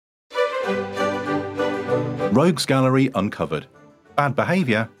Rogues Gallery uncovered. Bad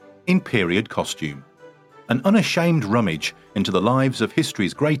behaviour in period costume. An unashamed rummage into the lives of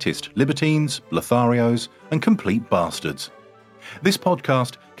history's greatest libertines, Lotharios, and complete bastards. This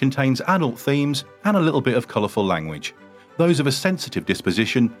podcast contains adult themes and a little bit of colourful language. Those of a sensitive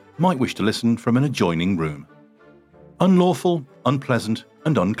disposition might wish to listen from an adjoining room. Unlawful, unpleasant,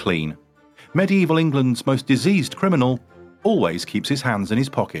 and unclean. Medieval England's most diseased criminal always keeps his hands in his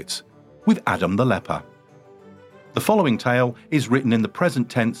pockets, with Adam the Leper. The following tale is written in the present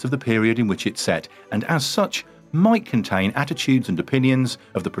tense of the period in which it's set, and as such might contain attitudes and opinions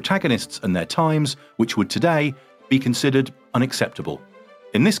of the protagonists and their times which would today be considered unacceptable.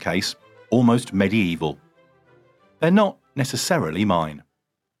 In this case, almost medieval. They're not necessarily mine.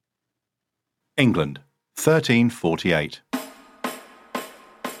 England, 1348.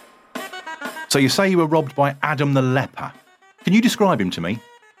 So you say you were robbed by Adam the Leper. Can you describe him to me?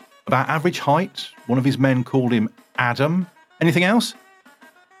 About average height, one of his men called him Adam. Anything else?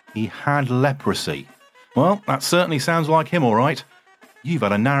 He had leprosy. Well, that certainly sounds like him, all right. You've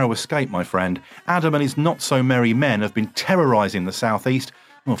had a narrow escape, my friend. Adam and his not-so-merry men have been terrorising the southeast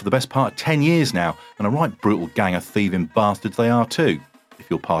for the best part of 10 years now, and a right brutal gang of thieving bastards they are too, if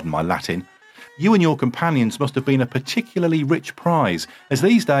you'll pardon my Latin. You and your companions must have been a particularly rich prize, as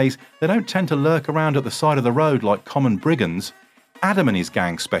these days they don't tend to lurk around at the side of the road like common brigands. Adam and his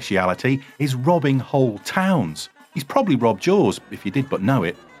gang's speciality is robbing whole towns. He's probably robbed yours, if you did but know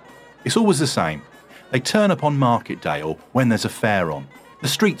it. It's always the same. They turn up on market day or when there's a fair on. The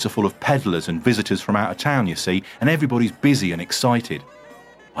streets are full of peddlers and visitors from out of town, you see, and everybody's busy and excited.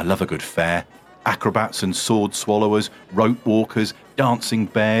 I love a good fair. Acrobats and sword swallowers, rope walkers, dancing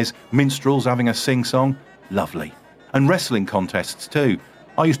bears, minstrels having a sing-song. Lovely. And wrestling contests too.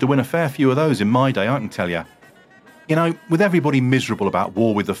 I used to win a fair few of those in my day, I can tell you. You know, with everybody miserable about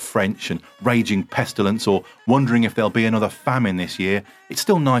war with the French and raging pestilence or wondering if there'll be another famine this year, it's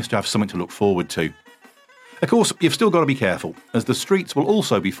still nice to have something to look forward to. Of course, you've still got to be careful, as the streets will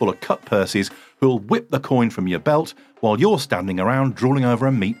also be full of cut purses who'll whip the coin from your belt while you're standing around drooling over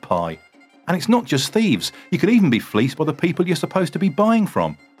a meat pie. And it's not just thieves, you could even be fleeced by the people you're supposed to be buying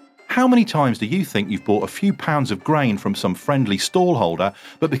from. How many times do you think you've bought a few pounds of grain from some friendly stallholder,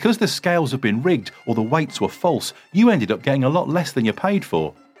 but because the scales have been rigged or the weights were false, you ended up getting a lot less than you paid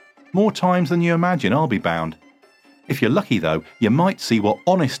for? More times than you imagine, I'll be bound. If you're lucky though, you might see what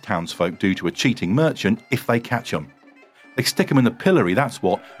honest townsfolk do to a cheating merchant if they catch 'em. They stick 'em in the pillory, that's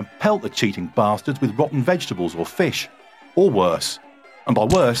what, and pelt the cheating bastards with rotten vegetables or fish. Or worse. And by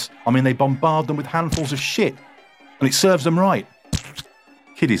worse, I mean they bombard them with handfuls of shit. And it serves them right.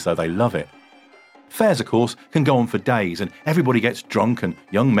 Kiddies though, they love it. Fairs, of course, can go on for days and everybody gets drunk and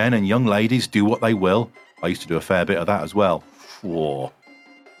young men and young ladies do what they will. I used to do a fair bit of that as well. Whoa.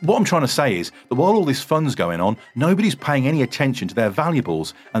 What I'm trying to say is that while all this fun's going on, nobody's paying any attention to their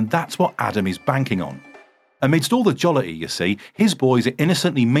valuables, and that's what Adam is banking on. Amidst all the jollity, you see, his boys are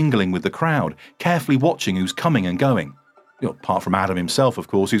innocently mingling with the crowd, carefully watching who's coming and going. Apart from Adam himself, of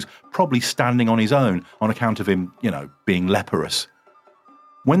course, who's probably standing on his own on account of him, being leprous.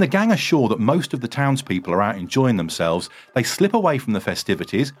 When the gang are sure that most of the townspeople are out enjoying themselves, they slip away from the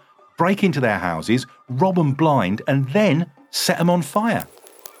festivities, break into their houses, rob them blind, and then set them on fire.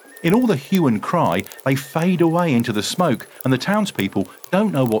 In all the hue and cry, they fade away into the smoke, and the townspeople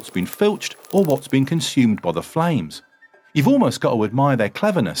don't know what's been filched or what's been consumed by the flames. You've almost got to admire their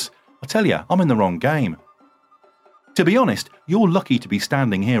cleverness. I tell you, I'm in the wrong game. To be honest, you're lucky to be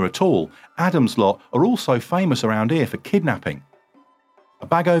standing here at all. Adam's lot are also famous around here for kidnapping. A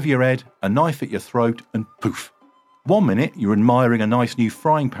bag over your head, a knife at your throat, and poof. 1 minute you're admiring a nice new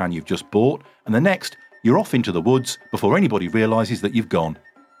frying pan you've just bought, and the next you're off into the woods before anybody realises that you've gone.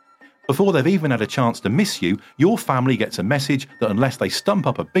 Before they've even had a chance to miss you, your family gets a message that unless they stump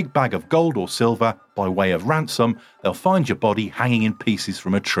up a big bag of gold or silver by way of ransom, they'll find your body hanging in pieces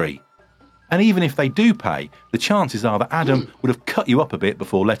from a tree. And even if they do pay, the chances are that Adam would have cut you up a bit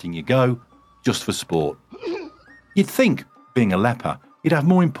before letting you go, just for sport. You'd think, being a leper, you'd have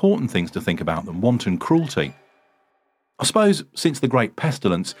more important things to think about than wanton cruelty. I suppose, since the Great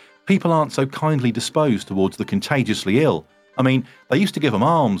Pestilence, people aren't so kindly disposed towards the contagiously ill. I mean, they used to give them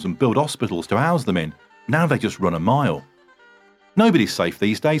alms and build hospitals to house them in. Now they just run a mile. Nobody's safe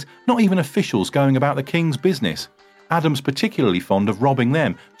these days, not even officials going about the king's business. Adam's particularly fond of robbing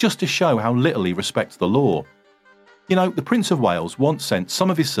them, just to show how little he respects the law. The Prince of Wales once sent some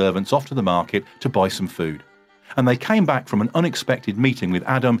of his servants off to the market to buy some food. And they came back from an unexpected meeting with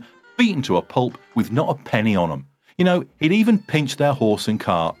Adam, beaten to a pulp with not a penny on them. He'd even pinched their horse and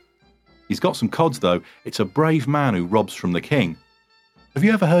cart. He's got some cods, though. It's a brave man who robs from the king. Have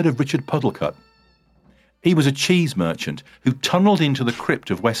you ever heard of Richard Puddlecut? He was a cheese merchant who tunnelled into the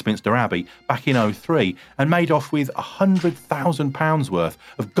crypt of Westminster Abbey back in '03 and made off with £100,000 worth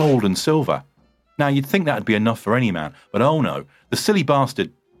of gold and silver. Now, you'd think that'd be enough for any man, but oh no, the silly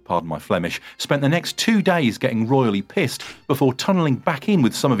bastard, pardon my Flemish, spent the next 2 days getting royally pissed before tunnelling back in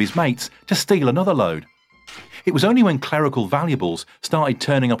with some of his mates to steal another load. It was only when clerical valuables started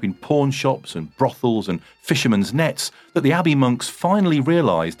turning up in pawn shops and brothels and fishermen's nets that the Abbey monks finally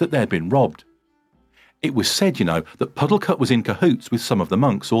realised that they'd been robbed. It was said, that Puddlecut was in cahoots with some of the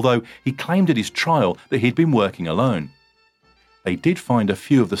monks, although he claimed at his trial that he'd been working alone. They did find a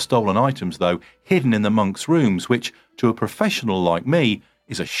few of the stolen items, though, hidden in the monks' rooms, which, to a professional like me,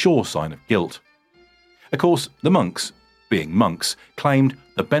 is a sure sign of guilt. Of course, the monks, being monks, claimed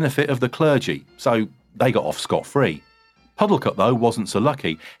the benefit of the clergy, so they got off scot-free. Puddlecut, though, wasn't so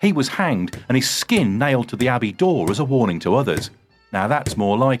lucky. He was hanged and his skin nailed to the Abbey door as a warning to others. Now that's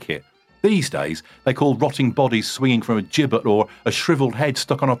more like it. These days, they call rotting bodies swinging from a gibbet or a shrivelled head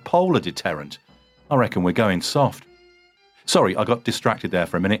stuck on a pole a deterrent. I reckon we're going soft. Sorry, I got distracted there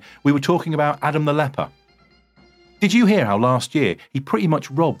for a minute. We were talking about Adam the Leper. Did you hear how last year he pretty much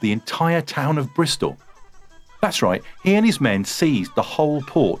robbed the entire town of Bristol? That's right, he and his men seized the whole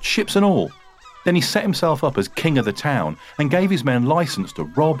port, ships and all. Then he set himself up as king of the town and gave his men licence to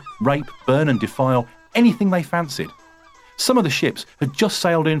rob, rape, burn and defile anything they fancied. Some of the ships had just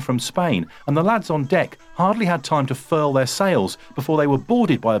sailed in from Spain, and the lads on deck hardly had time to furl their sails before they were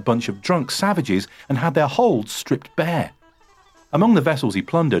boarded by a bunch of drunk savages and had their holds stripped bare. Among the vessels he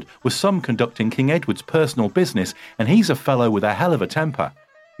plundered was some conducting King Edward's personal business, and he's a fellow with a hell of a temper.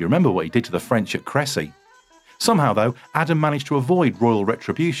 You remember what he did to the French at Crécy. Somehow, though, Adam managed to avoid royal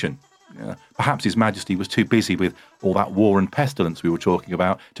retribution. Perhaps His Majesty was too busy with all that war and pestilence we were talking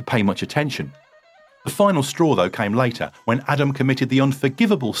about to pay much attention. The final straw, though, came later, when Adam committed the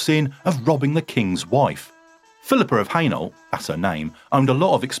unforgivable sin of robbing the king's wife. Philippa of Hainault, that's her name, owned a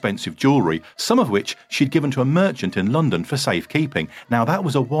lot of expensive jewellery, some of which she'd given to a merchant in London for safekeeping. Now, that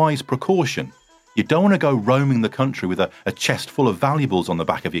was a wise precaution. You don't want to go roaming the country with a chest full of valuables on the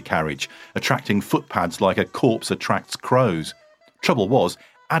back of your carriage, attracting footpads like a corpse attracts crows. Trouble was,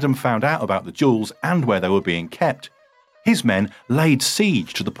 Adam found out about the jewels and where they were being kept. His men laid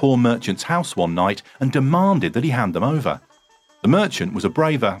siege to the poor merchant's house one night and demanded that he hand them over. The merchant was a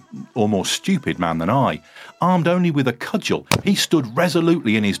braver, or more stupid man than I. Armed only with a cudgel, he stood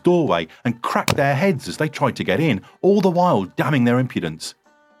resolutely in his doorway and cracked their heads as they tried to get in, all the while damning their impudence.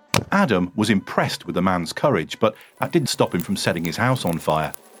 Adam was impressed with the man's courage, but that didn't stop him from setting his house on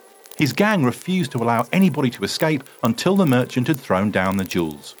fire. His gang refused to allow anybody to escape until the merchant had thrown down the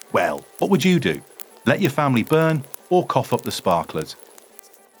jewels. Well, what would you do? Let your family burn or cough up the sparklers?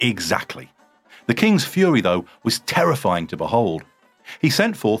 Exactly. The king's fury, though, was terrifying to behold. He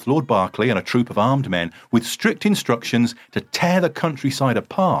sent forth Lord Berkeley and a troop of armed men with strict instructions to tear the countryside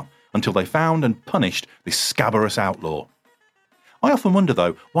apart until they found and punished this scabrous outlaw. I often wonder,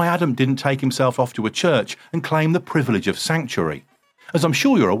 though, why Adam didn't take himself off to a church and claim the privilege of sanctuary. As I'm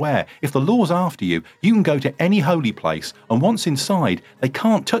sure you're aware, if the law's after you, you can go to any holy place, and once inside, they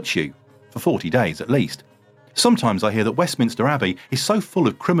can't touch you, for 40 days at least. Sometimes I hear that Westminster Abbey is so full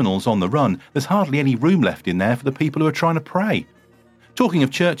of criminals on the run, there's hardly any room left in there for the people who are trying to pray. Talking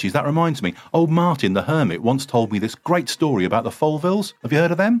of churches, that reminds me, old Martin the Hermit once told me this great story about the Folvilles. Have you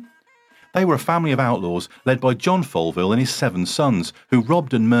heard of them? They were a family of outlaws led by John Folville and his 7 sons, who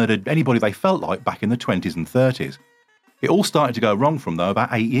robbed and murdered anybody they felt like back in the 20s and 30s. It all started to go wrong from them about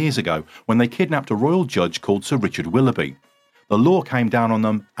 8 years ago, when they kidnapped a royal judge called Sir Richard Willoughby. The law came down on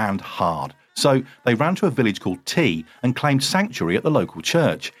them, and hard. So they ran to a village called T and claimed sanctuary at the local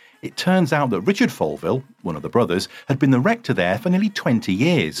church. It turns out that Richard Folville, one of the brothers, had been the rector there for nearly 20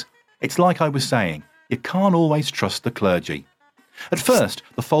 years. It's like I was saying, you can't always trust the clergy. At first,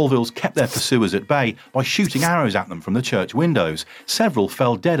 the Folvilles kept their pursuers at bay by shooting arrows at them from the church windows. Several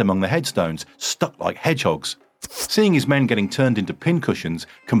fell dead among the headstones, stuck like hedgehogs. Seeing his men getting turned into pincushions,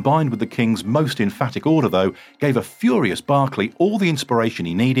 combined with the king's most emphatic order, though, gave a furious Berkeley all the inspiration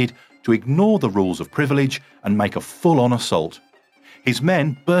he needed to ignore the rules of privilege and make a full-on assault. His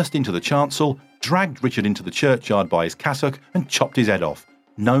men burst into the chancel, dragged Richard into the churchyard by his cassock and chopped his head off.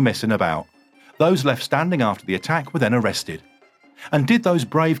 No messing about. Those left standing after the attack were then arrested. And did those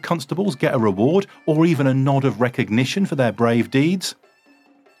brave constables get a reward or even a nod of recognition for their brave deeds?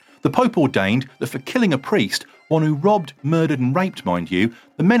 The Pope ordained that for killing a priest, one who robbed, murdered and raped, mind you,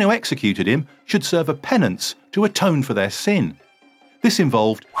 the men who executed him should serve a penance to atone for their sin. This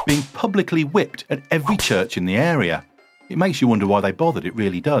involved being publicly whipped at every church in the area. It makes you wonder why they bothered, it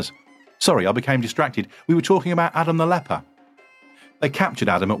really does. Sorry, I became distracted. We were talking about Adam the Leper. They captured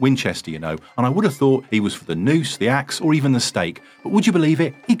Adam at Winchester, you know, and I would have thought he was for the noose, the axe, or even the stake. But would you believe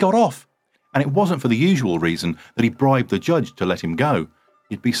it? He got off. And it wasn't for the usual reason that he bribed the judge to let him go.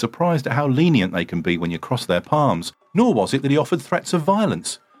 You'd be surprised at how lenient they can be when you cross their palms. Nor was it that he offered threats of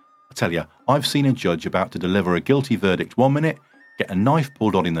violence. I tell you, I've seen a judge about to deliver a guilty verdict one minute, get a knife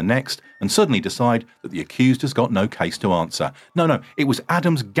pulled on him the next, and suddenly decide that the accused has got no case to answer. No, it was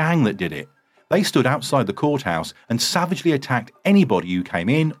Adam's gang that did it. They stood outside the courthouse and savagely attacked anybody who came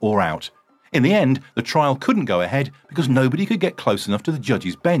in or out. In the end, the trial couldn't go ahead because nobody could get close enough to the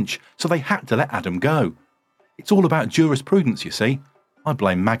judge's bench, so they had to let Adam go. It's all about jurisprudence, you see. I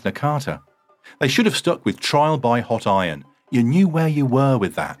blame Magna Carta. They should have stuck with trial by hot iron. You knew where you were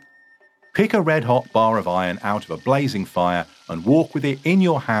with that. Pick a red-hot bar of iron out of a blazing fire and walk with it in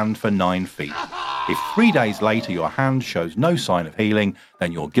your hand for 9 feet. If 3 days later your hand shows no sign of healing,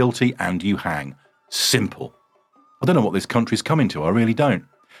 then you're guilty and you hang. Simple. I don't know what this country's coming to, I really don't.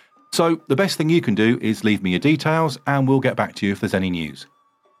 So the best thing you can do is leave me your details and we'll get back to you if there's any news.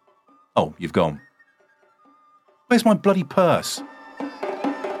 Oh, you've gone. Where's my bloody purse?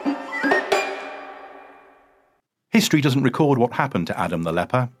 History doesn't record what happened to Adam the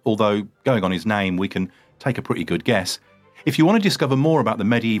Leper, although, going on his name, we can take a pretty good guess. If you want to discover more about the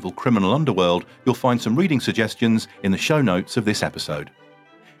medieval criminal underworld, you'll find some reading suggestions in the show notes of this episode.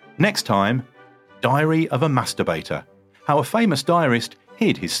 Next time, Diary of a Masturbator. How a famous diarist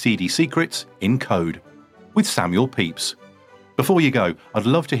hid his seedy secrets in code. With Samuel Pepys. Before you go, I'd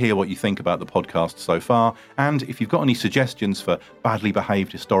love to hear what you think about the podcast so far, and if you've got any suggestions for badly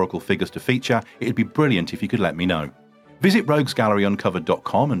behaved historical figures to feature, it'd be brilliant if you could let me know. Visit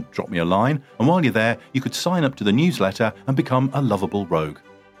roguesgalleryuncovered.com and drop me a line, and while you're there, you could sign up to the newsletter and become a lovable rogue.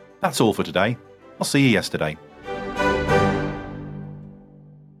 That's all for today. I'll see you yesterday.